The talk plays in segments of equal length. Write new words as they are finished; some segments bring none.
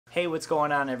Hey, what's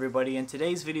going on everybody? In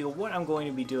today's video, what I'm going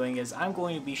to be doing is I'm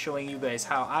going to be showing you guys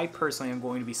how I personally am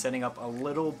going to be setting up a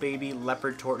little baby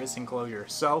leopard tortoise enclosure.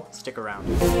 So, stick around.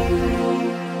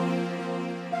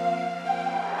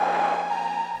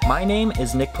 My name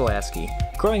is Nick Pulaski.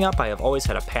 Growing up, I have always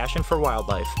had a passion for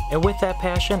wildlife, and with that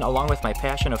passion, along with my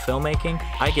passion of filmmaking,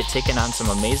 I get taken on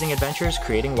some amazing adventures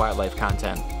creating wildlife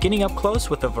content, getting up close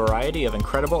with a variety of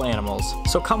incredible animals.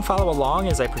 So come follow along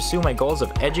as I pursue my goals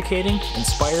of educating,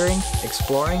 inspiring,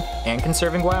 exploring, and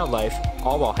conserving wildlife,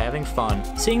 all while having fun,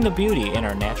 seeing the beauty in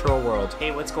our natural world.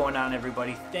 Hey, what's going on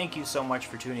everybody? Thank you so much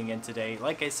for tuning in today.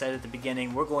 Like I said at the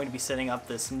beginning, we're going to be setting up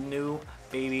this new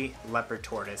baby leopard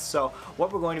tortoise. So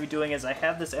what we're going to be doing is I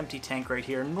have this empty tank right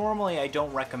here. Normally I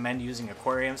don't recommend using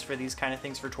aquariums for these kind of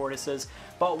things for tortoises,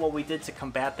 but what we did to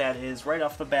combat that is right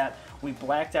off the bat we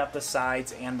blacked out the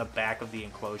sides and the back of the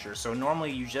enclosure. So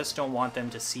normally you just don't want them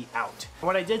to see out.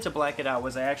 What I did to black it out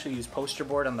was I actually used poster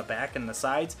board on the back and the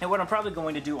sides, and what I'm probably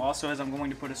going to do also is I'm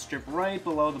going to put a strip right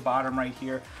below the bottom right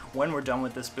here when we're done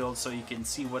with this build so you can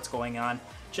see what's going on,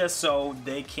 just so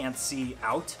they can't see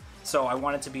out. So I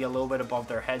want it to be a little bit above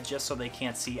their head just so they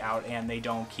can't see out and they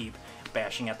don't keep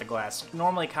bashing at the glass.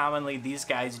 Normally, commonly, these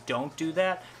guys don't do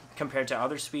that. Compared to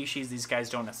other species, these guys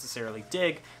don't necessarily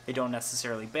dig, they don't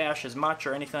necessarily bash as much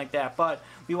or anything like that, but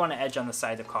we want to edge on the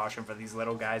side of caution for these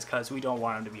little guys because we don't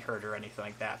want them to be hurt or anything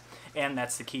like that. And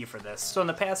that's the key for this. So in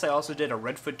the past I also did a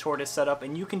redfoot tortoise setup,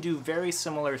 and you can do very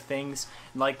similar things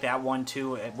like that one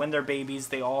too. When they're babies,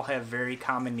 they all have very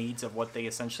common needs of what they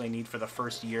essentially need for the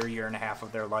first year and a half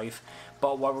of their life.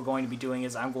 But what we're going to be doing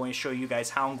is I'm going to show you guys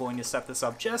how I'm going to set this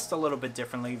up just a little bit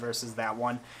differently versus that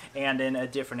one, and in a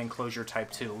different enclosure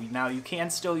type too. Now you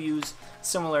can still use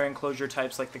similar enclosure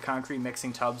types like the concrete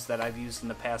mixing tubs that I've used in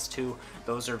the past too.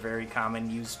 Those are very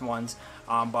common used ones.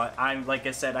 But like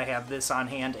I said, I have this on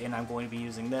hand and I'm going to be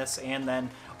using this, and then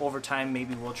over time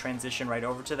maybe we'll transition right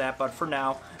over to that. But for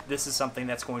now, this is something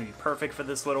that's going to be perfect for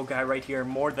this little guy right here.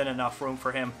 More than enough room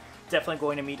for him. Definitely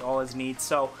going to meet all his needs.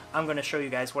 So I'm going to show you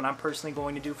guys what I'm personally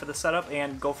going to do for the setup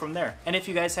and go from there. And if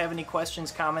you guys have any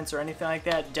questions, comments, or anything like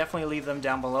that, definitely leave them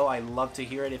down below. I love to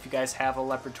hear it. If you guys have a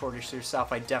leopard tortoise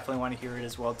yourself, I definitely want to hear it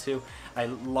as well too. I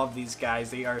love these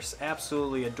guys. They are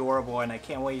absolutely adorable, and I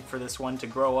can't wait for this one to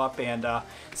grow up and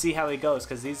see how he goes,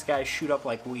 because these guys shoot up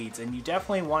like weeds, and you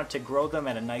definitely want to grow them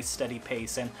at a nice steady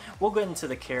pace. And we'll get into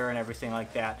the care and everything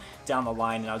like that down the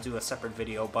line, and I'll do a separate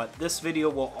video, but this video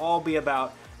will all be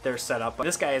about their setup. But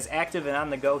this guy is active and on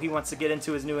the go. He wants to get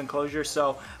into his new enclosure,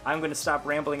 so I'm going to stop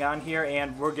rambling on here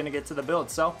and we're going to get to the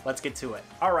build. So let's get to it.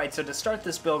 Alright, so to start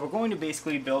this build, we're going to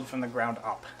basically build from the ground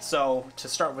up. So to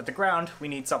start with the ground, we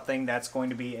need something that's going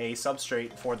to be a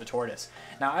substrate for the tortoise.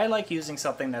 Now I like using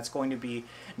something that's going to be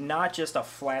not just a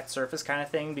flat surface kind of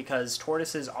thing, because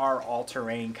tortoises are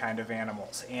all-terrain kind of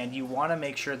animals, and you want to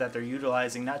make sure that they're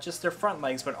utilizing not just their front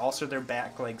legs but also their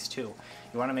back legs too.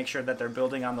 You want to make sure that they're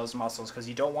building on those muscles, because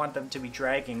you don't want them to be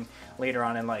dragging later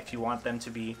on in life. You want them to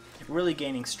be really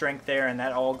gaining strength there, and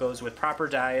that all goes with proper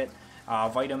diet,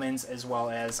 vitamins, as well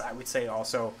as, I would say,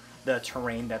 also the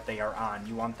terrain that they are on.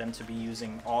 You want them to be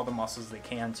using all the muscles they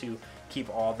can to keep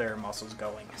all their muscles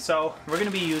going. So we're going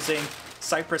to be using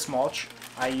cypress mulch.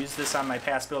 I used this on my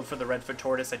past build for the redfoot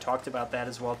tortoise. I talked about that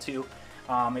as well too.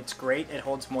 It's great. It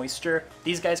holds moisture.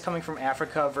 These guys coming from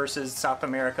Africa versus South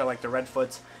America, like the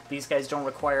redfoots, these guys don't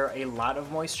require a lot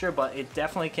of moisture, but it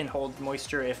definitely can hold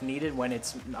moisture if needed when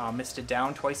it's misted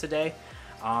down twice a day.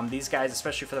 These guys,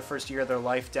 especially for the first year of their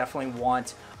life, definitely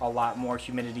want a lot more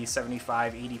humidity,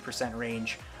 75–80%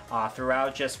 range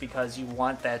throughout, just because you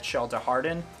want that shell to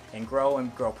harden and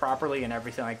grow properly and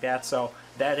everything like that. So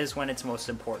that is when it's most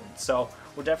important. So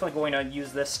we're definitely going to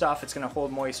use this stuff. It's going to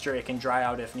hold moisture. It can dry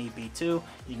out if need be too.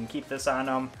 You can keep this on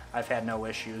them. I've had no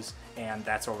issues, and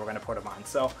that's what we're going to put them on.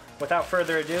 So without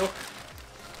further ado,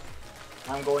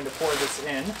 I'm going to pour this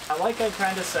in. Like I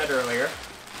kind of said earlier,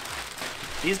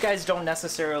 these guys don't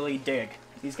necessarily dig.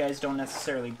 These guys don't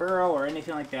necessarily burrow or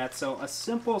anything like that. So a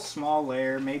simple small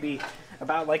layer, maybe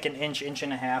about like an inch, inch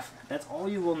and a half, that's all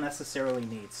you will necessarily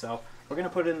need. So we're going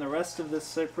to put in the rest of this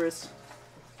cypress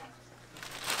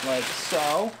like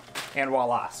so, and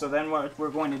voila. So then what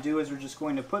we're going to do is we're just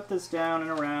going to put this down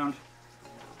and around,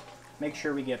 make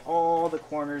sure we get all the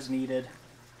corners needed.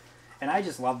 And I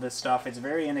just love this stuff. It's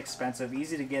very inexpensive,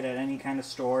 easy to get at any kind of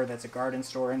store that's a garden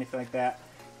store or anything like that.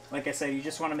 Like I said, you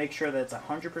just want to make sure that it's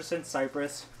 100%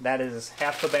 cypress. That is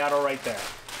half the battle right there.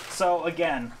 So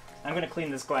again, I'm going to clean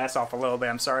this glass off a little bit.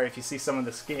 I'm sorry if you see some of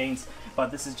the stains,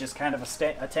 but this is just kind of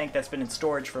a tank that's been in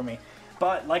storage for me.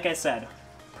 But like I said,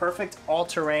 perfect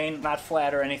all-terrain, not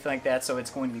flat or anything like that, so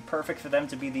it's going to be perfect for them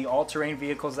to be the all-terrain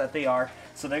vehicles that they are.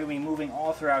 So they're going to be moving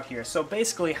all throughout here. So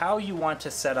basically how you want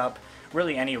to set up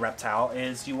really any reptile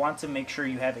is you want to make sure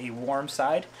you have a warm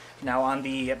side. Now on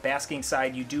the basking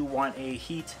side, you do want a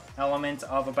heat element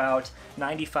of about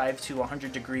 95 to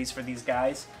 100 degrees for these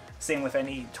guys. Same with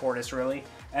any tortoise really.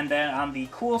 And then on the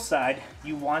cool side,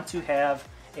 you want to have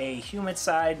a humid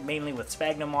side, mainly with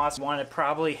sphagnum moss. You want to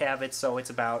probably have it so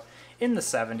it's about in the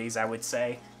 70s, I would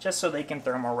say, just so they can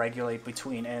thermoregulate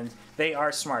between, and they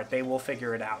are smart, they will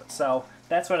figure it out. So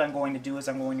that's what I'm going to do, is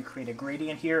I'm going to create a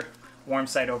gradient here, warm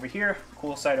side over here,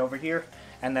 cool side over here,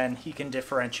 and then he can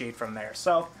differentiate from there.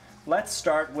 So let's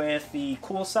start with the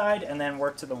cool side and then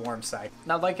work to the warm side.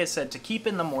 Now, like I said, to keep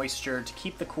in the moisture, to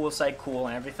keep the cool side cool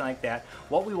and everything like that,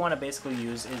 what we want to basically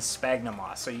use is sphagnum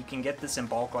moss. So you can get this in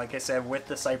bulk. Like I said, with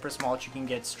the cypress mulch, you can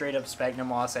get straight up sphagnum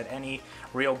moss at any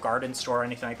real garden store or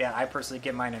anything like that. I personally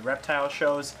get mine at reptile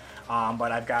shows,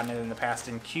 but I've gotten it in the past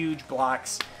in huge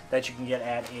blocks that you can get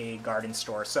at a garden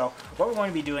store. So what we're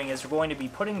going to be doing is we're going to be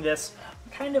putting this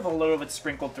kind of a little bit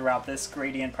sprinkled throughout this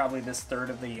gradient, probably this third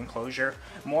of the enclosure.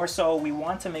 More so, we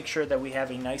want to make sure that we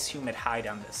have a nice humid hide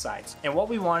on this side. And what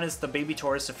we want is the baby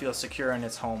tortoise to feel secure in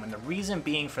its home. And the reason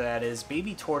being for that is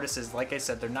baby tortoises, like I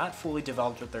said, they're not fully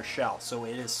developed with their shell, so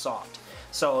it is soft.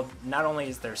 So not only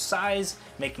is their size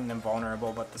making them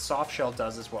vulnerable, but the soft shell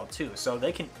does as well too. So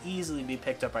they can easily be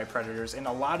picked up by predators, and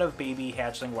a lot of baby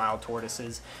hatchling wild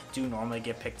tortoises do normally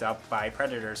get picked up by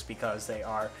predators because they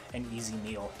are an easy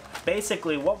meal.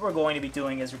 Basically, what we're going to be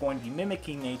doing is we're going to be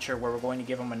mimicking nature, where we're going to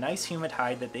give them a nice humid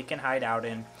hide that they can hide out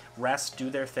in, rest, do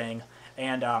their thing.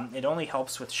 And it only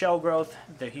helps with shell growth,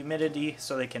 the humidity,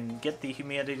 so they can get the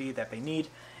humidity that they need,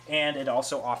 and it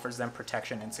also offers them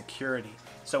protection and security.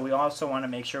 So we also want to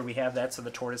make sure we have that so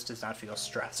the tortoise does not feel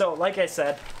stressed. So like I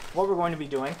said, what we're going to be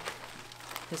doing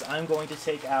is I'm going to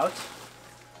take out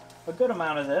a good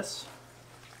amount of this,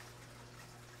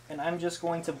 and I'm just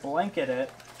going to blanket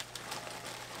it,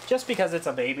 just because it's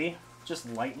a baby, just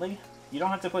lightly. You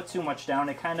don't have to put too much down,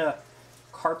 it kind of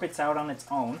carpets out on its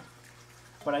own.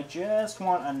 But I just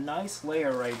want a nice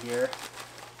layer right here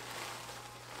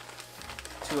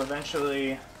to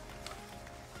eventually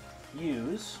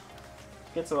use.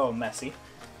 Gets a little messy,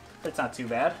 but it's not too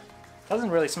bad.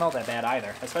 Doesn't really smell that bad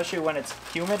either, especially when it's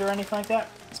humid or anything like that.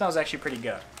 It smells actually pretty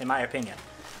good, in my opinion.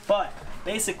 But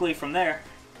basically from there,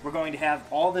 we're going to have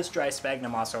all this dry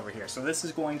sphagnum moss over here. So this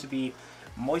is going to be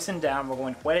moistened down. We're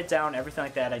going to wet it down, everything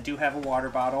like that. I do have a water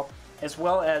bottle, as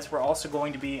well as we're also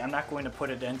going to be, I'm not going to put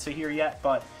it into here yet,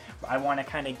 but I want to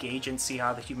kind of gauge and see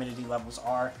how the humidity levels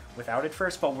are without it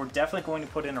first, but we're definitely going to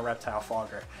put in a reptile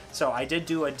fogger. So I did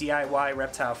do a DIY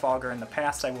reptile fogger in the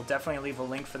past. I will definitely leave a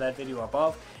link for that video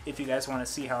above if you guys want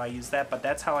to see how I use that, but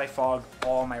that's how I fog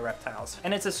all my reptiles.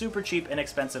 And it's a super cheap,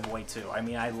 inexpensive way too. I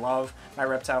mean, I love my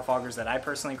reptile foggers that I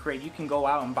personally create. You can go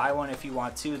out and buy one if you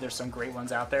want to. There's some great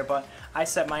ones out there, but I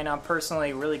set mine up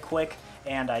personally really quick,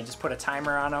 and I just put a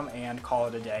timer on them and call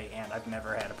it a day, and I've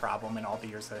never had a problem in all the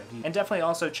years that I've used. And definitely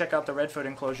also check out the Redfoot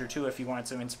enclosure too if you want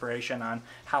some inspiration on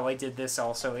how I did this,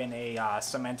 also in a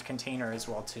cement container as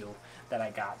well too that I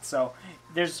got. So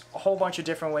there's a whole bunch of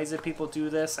different ways that people do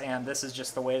this, and this is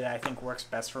just the way that I think works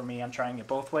best for me. I'm trying it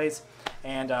both ways,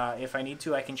 and if I need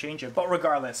to, I can change it. But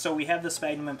regardless, so we have the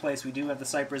sphagnum in place, we do have the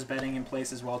cypress bedding in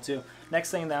place as well too.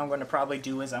 Next thing that I'm going to probably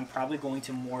do is I'm probably going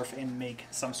to morph and make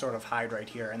some sort of hide right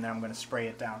here, and then I'm going to spray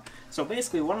it down. So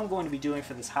basically what I'm going to be doing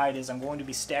for this hide is I'm going to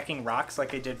be stacking rocks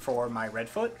like I did for my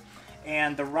Redfoot,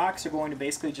 and the rocks are going to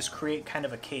basically just create kind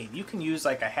of a cave. You can use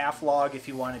like a half log if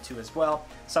you wanted to as well.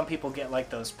 Some people get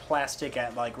like those plastic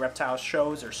at like reptile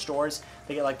shows or stores.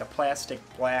 They get like the plastic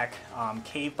black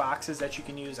cave boxes that you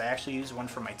can use. I actually use one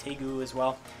for my Tegu as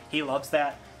well. He loves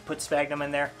that. Put sphagnum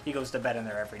in there. He goes to bed in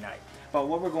there every night. But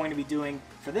what we're going to be doing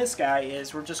for this guy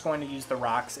is we're just going to use the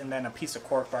rocks, and then a piece of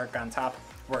cork bark on top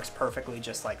works perfectly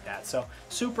just like that. So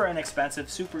super inexpensive,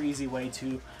 super easy way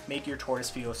to make your tortoise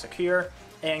feel secure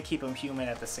and keep them humid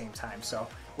at the same time. So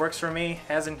works for me,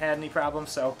 hasn't had any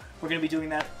problems, so we're going to be doing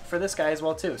that for this guy as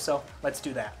well too. So let's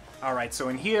do that. Alright, so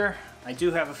in here I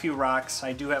do have a few rocks.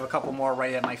 I do have a couple more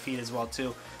right at my feet as well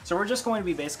too. So we're just going to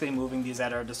be basically moving these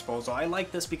at our disposal. I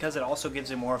like this because it also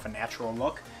gives it more of a natural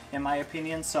look, in my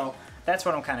opinion. So that's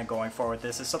what I'm kind of going for with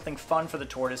this, is something fun for the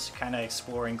tortoise to kind of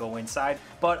explore and go inside,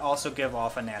 but also give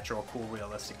off a natural, cool,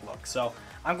 realistic look. So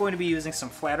I'm going to be using some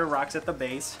flatter rocks at the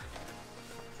base,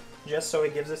 just so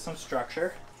it gives it some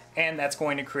structure. And that's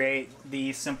going to create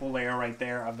the simple layer right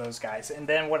there of those guys. And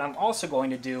then what I'm also going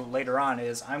to do later on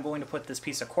is I'm going to put this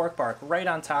piece of cork bark right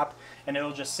on top, and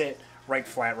it'll just sit right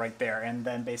flat right there. And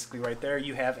then basically right there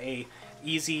you have a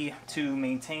easy to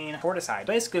maintain tortoise hide.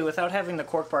 Basically, without having the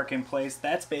cork bark in place,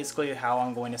 that's basically how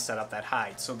I'm going to set up that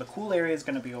hide. So the cool area is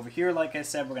going to be over here. Like I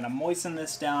said, we're going to moisten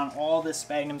this down. All this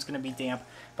sphagnum is going to be damp,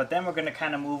 but then we're going to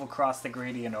kind of move across the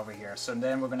gradient over here. So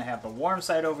then we're going to have the warm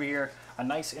side over here, a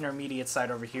nice intermediate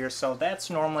side over here. So that's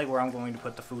normally where I'm going to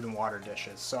put the food and water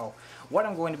dishes. So what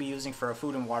I'm going to be using for a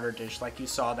food and water dish, like you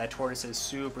saw, that tortoise is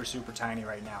super tiny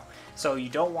right now. So you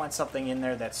don't want something in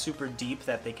there that's super deep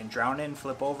that they can drown in,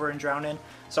 flip over and drown in.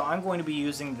 So I'm going to be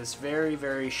using this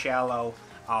very shallow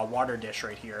water dish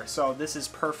right here. So this is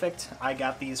perfect. I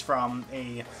got these from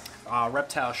a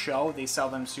reptile show. They sell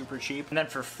them super cheap. And then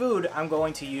for food, I'm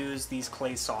going to use these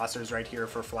clay saucers right here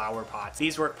for flower pots.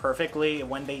 These work perfectly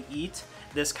when they eat.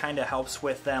 This kind of helps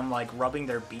with them like rubbing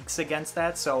their beaks against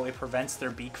that, so it prevents their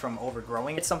beak from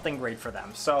overgrowing. It's something great for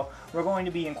them. So we're going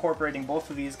to be incorporating both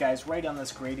of these guys right on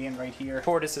this gradient right here.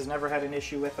 Tortoise has never had an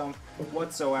issue with them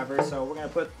whatsoever. So we're going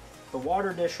to put the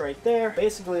water dish right there.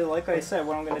 Basically, like I said,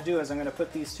 what I'm going to do is I'm going to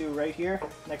put these two right here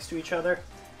next to each other.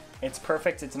 It's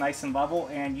perfect, it's nice and level,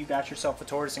 and you got yourself a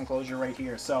tortoise enclosure right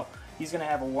here. So he's going to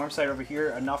have a warm side over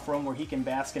here, enough room where he can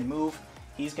bask and move.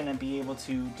 He's going to be able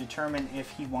to determine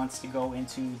if he wants to go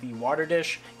into the water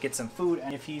dish, get some food,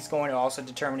 and if he's going to also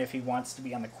determine if he wants to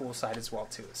be on the cool side as well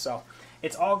too. So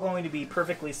it's all going to be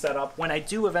perfectly set up. When I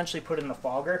do eventually put in the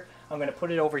fogger, I'm going to put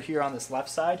it over here on this left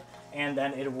side, and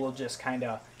then it will just kind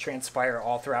of transpire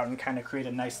all throughout and kind of create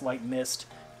a nice light mist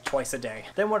twice a day.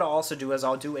 Then what I'll also do is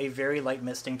I'll do a very light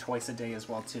misting twice a day as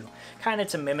well too, kind of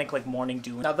to mimic like morning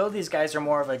dew. Now though these guys are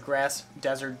more of a grass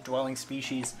desert dwelling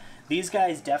species, these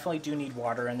guys definitely do need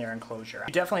water in their enclosure.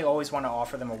 You definitely always want to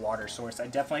offer them a water source. I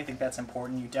definitely think that's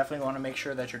important. You definitely want to make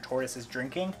sure that your tortoise is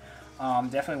drinking.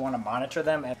 Definitely want to monitor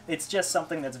them. And it's just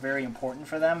something that's very important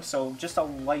for them. So just a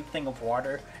light thing of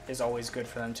water is always good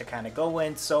for them to kind of go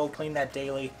in. So clean that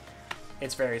daily.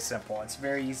 It's very simple. It's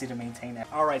very easy to maintain it.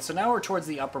 All right, so now we're towards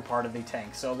the upper part of the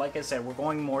tank. So like I said, we're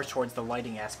going more towards the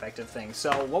lighting aspect of things.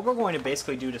 So what we're going to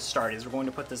basically do to start is we're going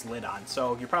to put this lid on.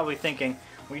 So you're probably thinking,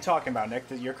 what are you talking about, Nick?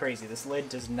 You're crazy. This lid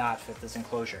does not fit this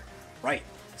enclosure. Right.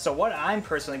 So what I'm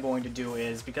personally going to do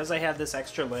is, because I have this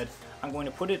extra lid, I'm going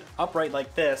to put it upright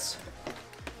like this,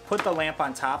 put the lamp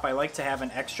on top. I like to have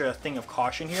an extra thing of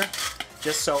caution here,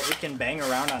 just so it can bang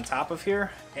around on top of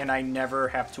here and I never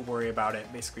have to worry about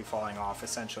it basically falling off.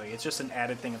 Essentially, it's just an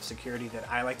added thing of security that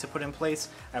I like to put in place.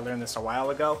 I learned this a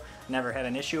while ago, never had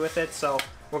an issue with it, so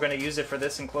we're going to use it for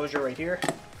this enclosure right here.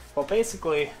 Well,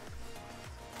 basically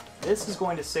this is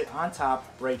going to sit on top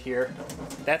right here.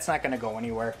 That's not going to go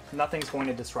anywhere. Nothing's going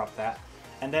to disrupt that.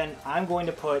 And then I'm going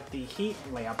to put the heat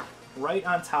lamp right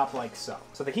on top like so.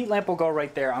 So the heat lamp will go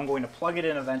right there. I'm going to plug it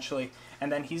in eventually,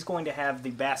 and then he's going to have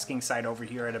the basking side over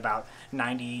here at about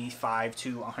 95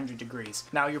 to 100 degrees.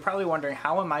 Now you're probably wondering,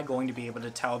 how am I going to be able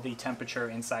to tell the temperature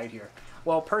inside here?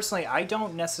 Well, personally, I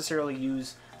don't necessarily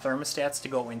use thermostats to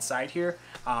go inside here.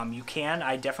 You can,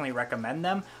 I definitely recommend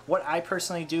them. What I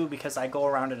personally do, because I go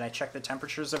around and I check the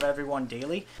temperatures of everyone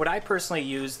daily, what I personally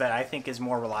use that I think is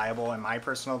more reliable in my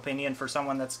personal opinion for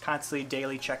someone that's constantly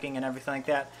daily checking and everything like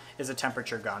that, is a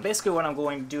temperature gun. Basically what I'm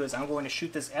going to do is I'm going to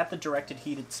shoot this at the directed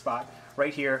heated spot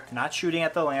right here, not shooting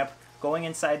at the lamp, going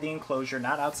inside the enclosure,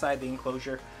 not outside the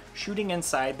enclosure, shooting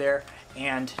inside there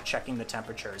and checking the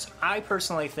temperatures. I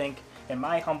personally think, in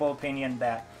my humble opinion,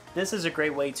 that this is a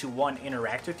great way to, one,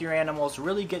 interact with your animals,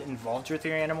 really get involved with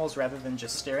your animals rather than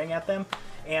just staring at them,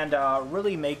 and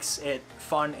really makes it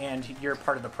fun and you're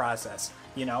part of the process,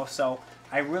 you know? So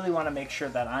I really want to make sure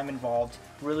that I'm involved,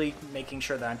 really making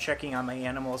sure that I'm checking on my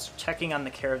animals, checking on the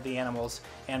care of the animals,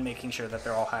 and making sure that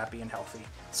they're all happy and healthy.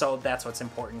 So that's what's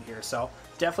important here. So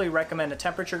definitely recommend a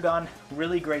temperature gun,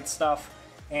 really great stuff.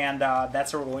 And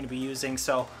that's what we're going to be using.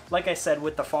 So like I said,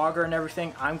 with the fogger and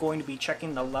everything, I'm going to be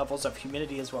checking the levels of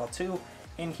humidity as well too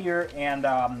in here, and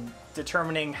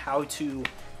determining how to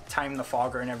time the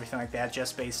fogger and everything like that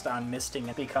just based on misting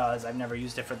it, because I've never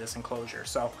used it for this enclosure.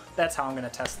 So that's how I'm going to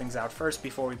test things out first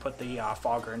before we put the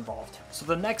fogger involved. So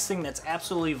the next thing that's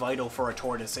absolutely vital for a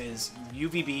tortoise is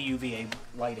UVB, UVA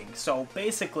lighting. So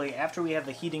basically, after we have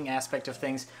the heating aspect of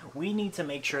things, we need to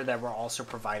make sure that we're also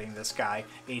providing this guy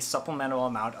a supplemental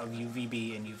amount of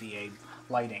UVB and UVA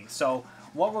lighting. So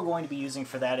what we're going to be using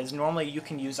for that is, normally you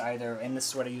can use either, and this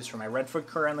is what I use for my Redfoot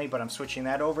currently, but I'm switching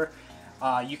that over.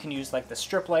 You can use like the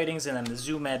strip lightings and then the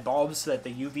Zoom Med bulbs, that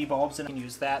the UV bulbs, and you can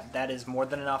use that. That is more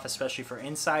than enough, especially for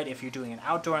inside. If you're doing an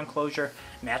outdoor enclosure,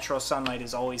 natural sunlight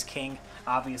is always king,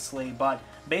 obviously. But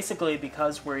basically,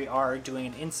 because we are doing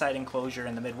an inside enclosure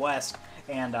in the Midwest,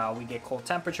 and we get cold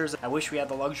temperatures. I wish we had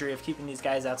the luxury of keeping these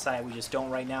guys outside. We just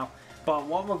don't right now. But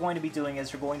what we're going to be doing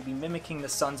is we're going to be mimicking the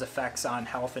sun's effects on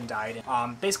health and diet.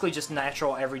 Basically just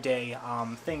natural everyday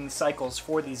cycles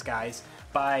for these guys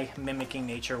by mimicking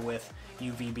nature with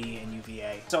UVB and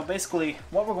UVA. So basically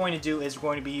what we're going to do is we're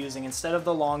going to be using, instead of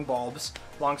the long bulbs,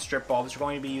 long strip bulbs, we're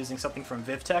going to be using something from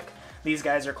VivTech. These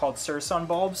guys are called Sursun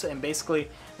bulbs, and basically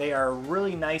they are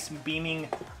really nice beaming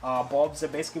bulbs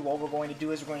that basically what we're going to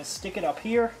do is we're going to stick it up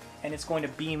here and it's going to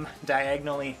beam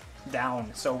diagonally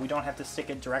down, so we don't have to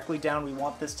stick it directly down. We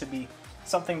want this to be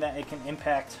something that it can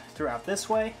impact throughout this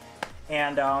way,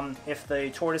 and if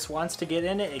the tortoise wants to get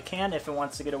in it, it can. If it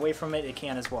wants to get away from it, it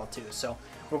can as well too. So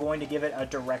we're going to give it a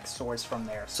direct source from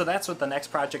there. So that's what the next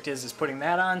project is putting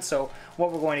that on. So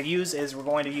what we're going to use is we're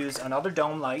going to use another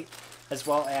dome light as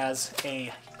well as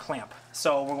a clamp.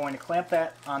 So we're going to clamp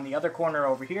that on the other corner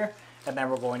over here, and then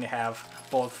we're going to have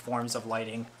both forms of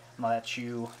lighting that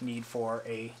you need for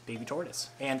a baby tortoise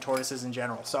and tortoises in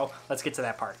general. So let's get to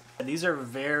that part. These are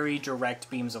very direct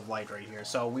beams of light right here.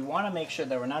 So we want to make sure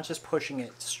that we're not just pushing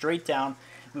it straight down.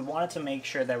 We wanted to make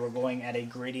sure that we're going at a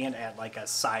gradient at like a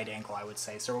side angle, I would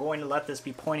say. So we're going to let this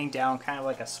be pointing down kind of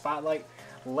like a spotlight.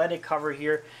 Let it cover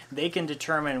here. They can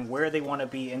determine where they want to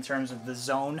be in terms of the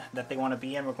zone that they want to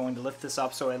be in. We're going to lift this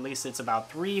up so at least it's about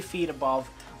 3 feet above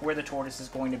where the tortoise is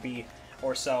going to be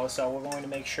or so. So we're going to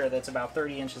make sure that's about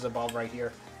 30 inches above right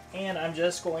here. And I'm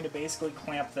just going to basically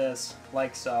clamp this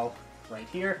like so right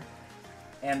here.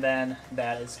 And then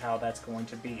that is how that's going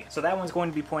to be. So that one's going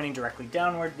to be pointing directly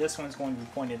downward. This one's going to be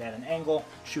pointed at an angle,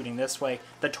 shooting this way.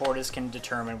 The tortoise can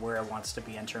determine where it wants to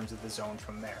be in terms of the zone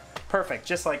from there. Perfect,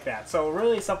 just like that. So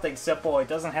really something simple. It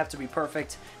doesn't have to be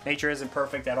perfect. Nature isn't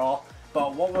perfect at all.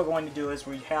 But what we're going to do is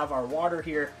we have our water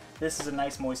here. This is a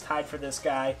nice moist hide for this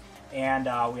guy. And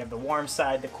we have the warm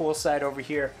side, the cool side over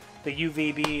here, the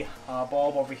UVB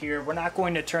bulb over here. We're not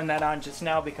going to turn that on just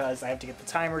now because I have to get the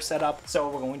timer set up. So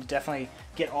we're going to definitely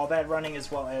get all that running,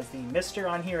 as well as the mister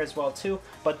on here as well too.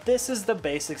 But this is the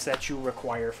basics that you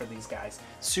require for these guys.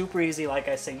 Super easy, like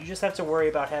I said. You just have to worry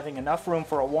about having enough room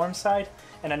for a warm side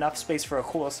and enough space for a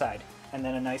cool side. And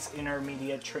then a nice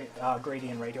intermediate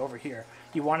gradient right over here.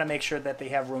 You want to make sure that they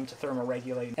have room to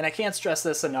thermoregulate. And I can't stress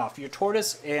this enough. Your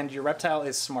tortoise and your reptile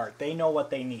is smart. They know what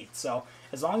they need. So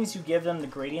as long as you give them the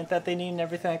gradient that they need and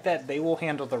everything like that, they will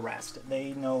handle the rest.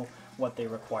 They know what they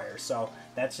require. So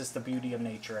that's just the beauty of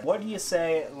nature. What do you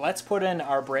say? Let's put in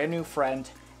our brand new friend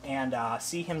and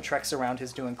see him treks around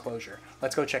his new enclosure.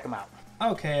 Let's go check him out.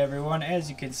 Okay everyone,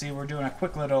 as you can see, we're doing a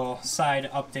quick little side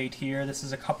update here. This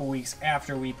is a couple weeks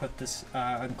after we put this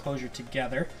enclosure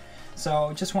together.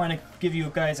 So just want to give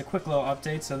you guys a quick little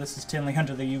update. So this is Tinley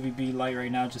under the UVB light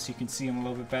right now, just so you can see him a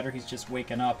little bit better. He's just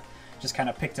waking up. Just kind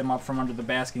of picked him up from under the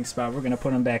basking spot. We're going to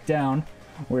put him back down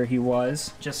where he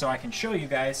was, just so I can show you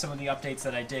guys some of the updates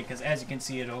that I did, because as you can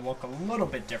see, it'll look a little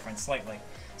bit different slightly.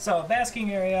 So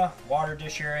basking area, water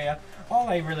dish area, all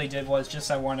I really did was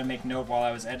just I wanted to make note while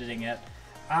I was editing it.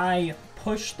 I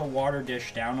pushed the water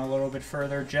dish down a little bit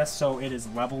further just so it is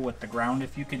level with the ground.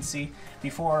 If you can see,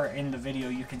 before in the video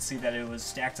you can see that it was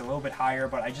stacked a little bit higher,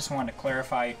 but I just wanted to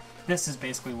clarify this is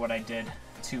basically what I did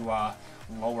to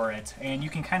lower it. And you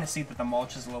can kind of see that the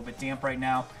mulch is a little bit damp right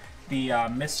now. The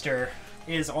mister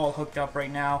is all hooked up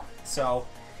right now, so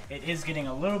it is getting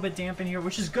a little bit damp in here,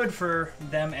 which is good for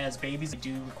them as babies. They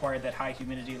do require that high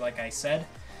humidity, like I said.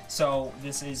 So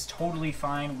this is totally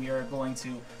fine. We are going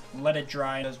to let it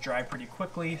dry. It does dry pretty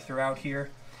quickly throughout here.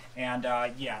 And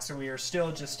yeah, so we are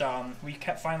still just, we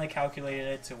finally calculated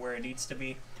it to where it needs to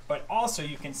be. But also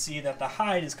you can see that the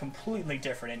hide is completely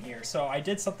different in here. So I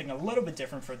did something a little bit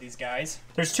different for these guys.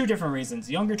 There's two different reasons.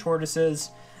 Younger tortoises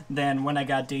than when I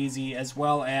got Daisy, as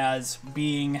well as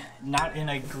being not in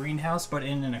a greenhouse but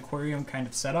in an aquarium kind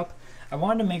of setup. I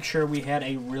wanted to make sure we had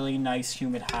a really nice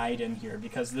humid hide in here,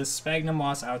 because this sphagnum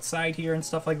moss outside here and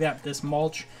stuff like that, this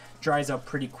mulch dries up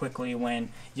pretty quickly when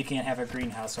you can't have a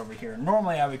greenhouse over here.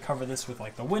 Normally I would cover this with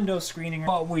like the window screening,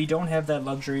 but we don't have that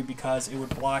luxury because it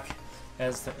would block,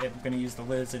 I'm going to use the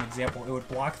lid as an example, it would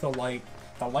block the light.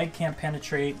 The light can't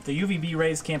penetrate, the UVB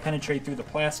rays can't penetrate through the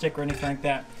plastic or anything like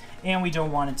that, and we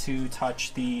don't want it to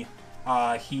touch the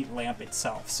heat lamp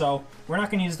itself. So we're not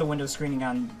going to use the window screening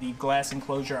on the glass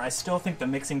enclosure. I still think the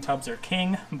mixing tubs are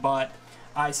king, but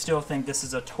I still think this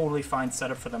is a totally fine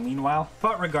setup for the meanwhile.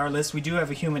 But regardless, we do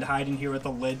have a humid hide in here with a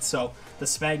lid, so the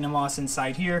sphagnum moss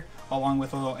inside here, along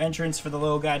with a little entrance for the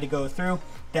little guy to go through,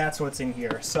 that's what's in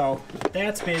here. So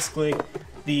that's basically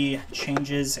the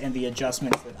changes and the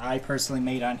adjustments that I personally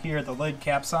made on here. The lid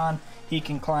cap's on. He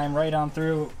can climb right on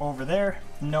through over there,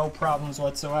 no problems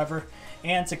whatsoever.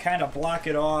 And to kind of block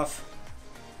it off,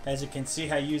 As you can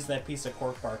see, I used that piece of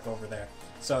cork bark over there.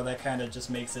 So that kind of just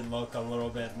makes it look a little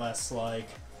bit less like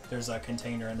there's a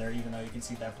container in there, even though you can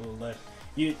see that blue lid.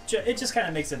 It just kind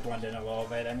of makes it blend in a little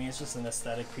bit. I mean, it's just an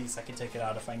aesthetic piece. I can take it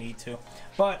out if I need to.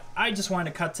 But I just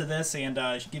wanted to cut to this and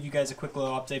give you guys a quick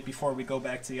little update before we go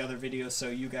back to the other videos, so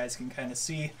you guys can kind of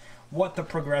see what the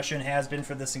progression has been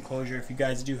for this enclosure. If you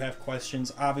guys do have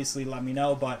questions, obviously let me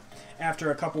know. But after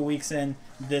a couple weeks in,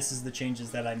 this is the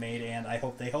changes that I made, and I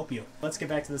hope they help you. Let's get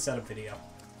back to the setup video.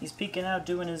 He's peeking out,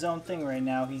 doing his own thing right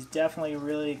now. He's definitely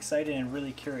really excited and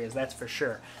really curious, that's for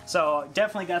sure. So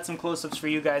definitely got some close-ups for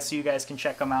you guys so you guys can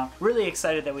check them out. Really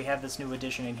excited that we have this new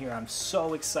addition in here. I'm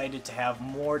so excited to have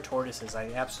more tortoises.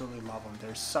 I absolutely love them.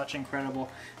 They're such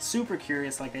incredible, super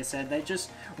curious, like I said. They're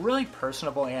just really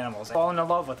personable animals. I've fallen in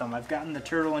love with them. I've gotten the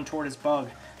turtle and tortoise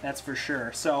bug, that's for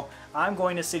sure. So I'm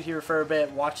going to sit here for a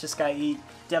bit, watch this guy eat.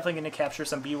 Definitely going to capture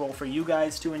some B-roll for you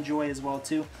guys to enjoy as well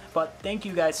too. But thank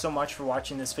you guys so much for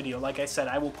watching this video. Like I said,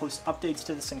 I will post updates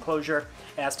to this enclosure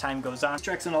as time goes on. He's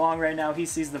trekking along right now, he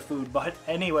sees the food. But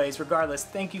anyways, regardless,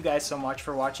 thank you guys so much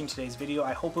for watching today's video.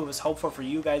 I hope it was helpful for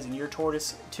you guys and your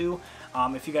tortoise too.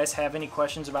 If you guys have any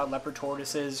questions about leopard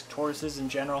tortoises in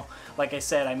general, like I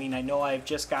said, I mean, I know I've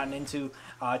just gotten into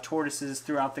tortoises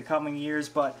throughout the coming years,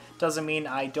 but doesn't mean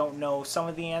I don't know some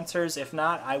of the answers. If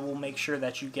not, I will make sure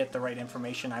that you get the right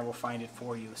information. I will find it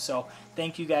for you. So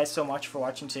thank you guys so much for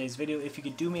watching today's video. If you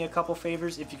could do me a couple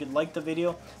favors, if you could like the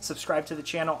video, subscribe to the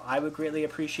channel, I would greatly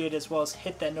appreciate it, as well as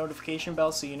hit that notification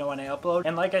bell so you know when I upload.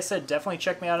 And like I said, definitely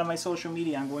check me out on my social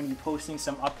media. I'm going to be posting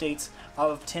some updates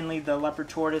of Tinley the leopard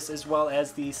tortoise, as well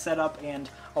as the setup, and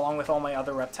along with all my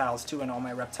other reptiles too, and all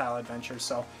my reptile adventures.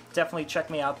 So definitely check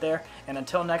me out there, and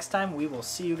until next time, we will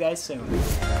see you guys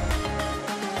soon.